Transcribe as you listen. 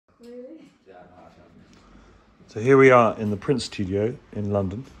Really? So here we are in the print studio in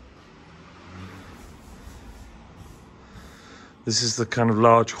London. This is the kind of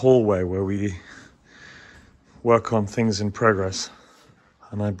large hallway where we work on things in progress.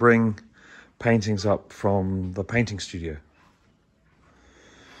 And I bring paintings up from the painting studio.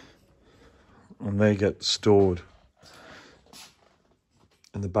 And they get stored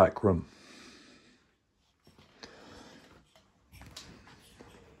in the back room.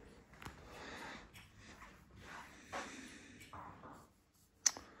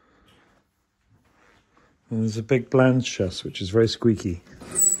 And there's a big bland chest which is very squeaky,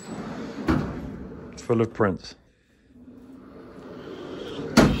 full of prints.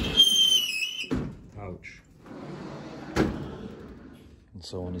 Ouch. And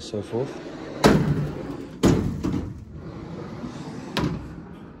so on and so forth.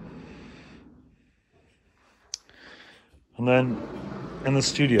 And then in the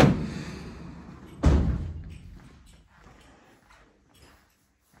studio,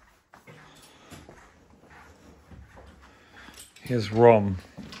 here's Rom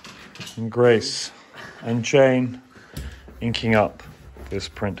and Grace and Jane inking up this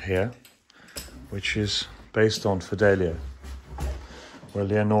print here, which is based on Fidelio, where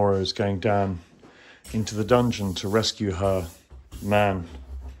Leonora is going down into the dungeon to rescue her man,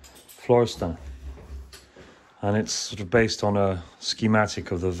 Florestan. And it's sort of based on a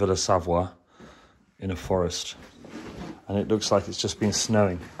schematic of the Villa Savoie in a forest. And it looks like it's just been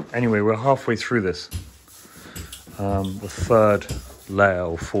snowing. Anyway, we're halfway through this. The third layer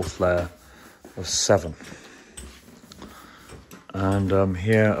or fourth layer of 7. And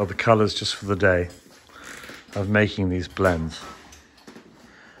here are the colours just for the day of making these blends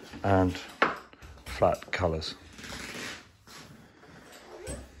and flat colours.